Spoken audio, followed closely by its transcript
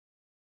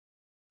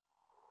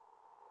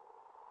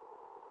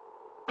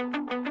Till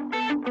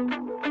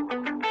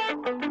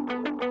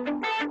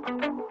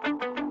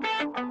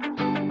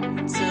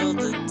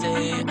the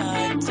day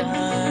I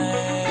die,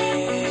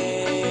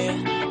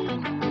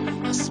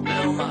 I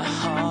spill my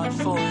heart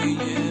for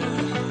you,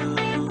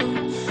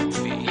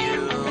 for you.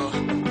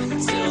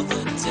 Until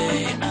the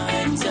day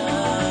I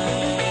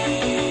die,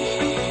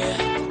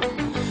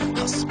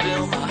 I'll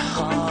spill my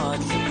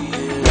heart for you.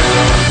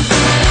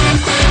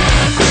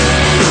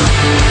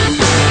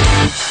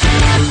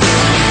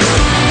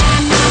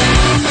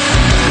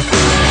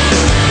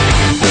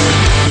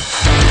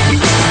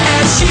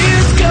 As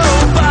years go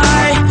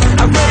by,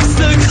 I race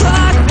the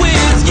clock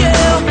with you.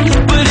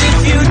 But if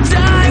you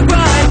die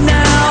right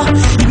now,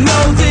 you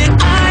know that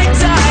I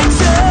die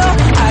too.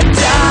 I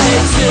die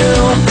too.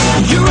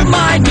 You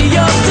remind me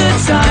of the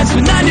times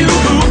when I knew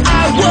who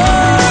I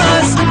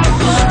was,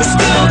 but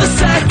still the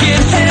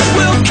second hand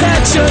will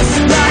catch us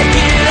like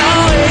it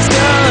always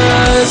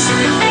does.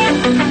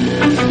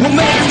 We'll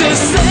make the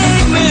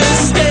same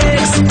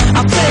mistakes.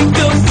 I'll take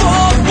the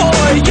fall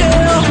for you.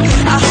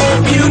 I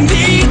hope you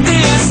need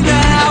this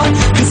now,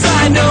 'cause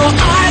I know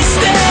I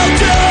still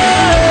do.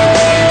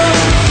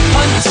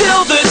 Until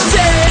the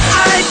day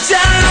I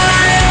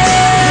die,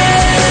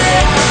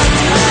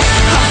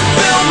 I'll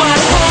fill my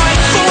heart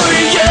for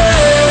you.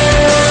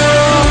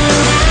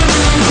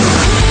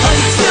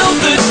 Until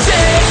the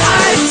day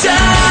I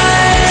die,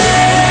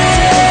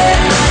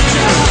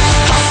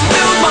 I'll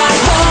fill my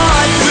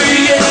heart for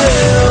you.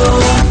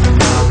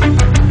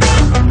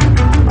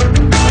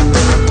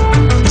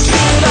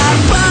 Should I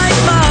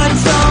bite my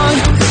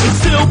tongue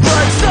until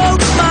blood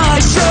soaks my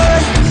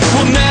shirt?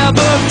 We'll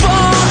never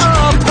fall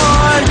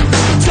apart.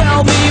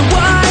 Tell me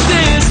why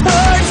this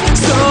hurts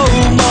so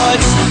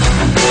much.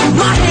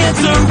 My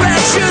hands are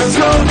at your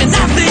throat and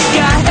I think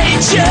I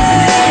hate you.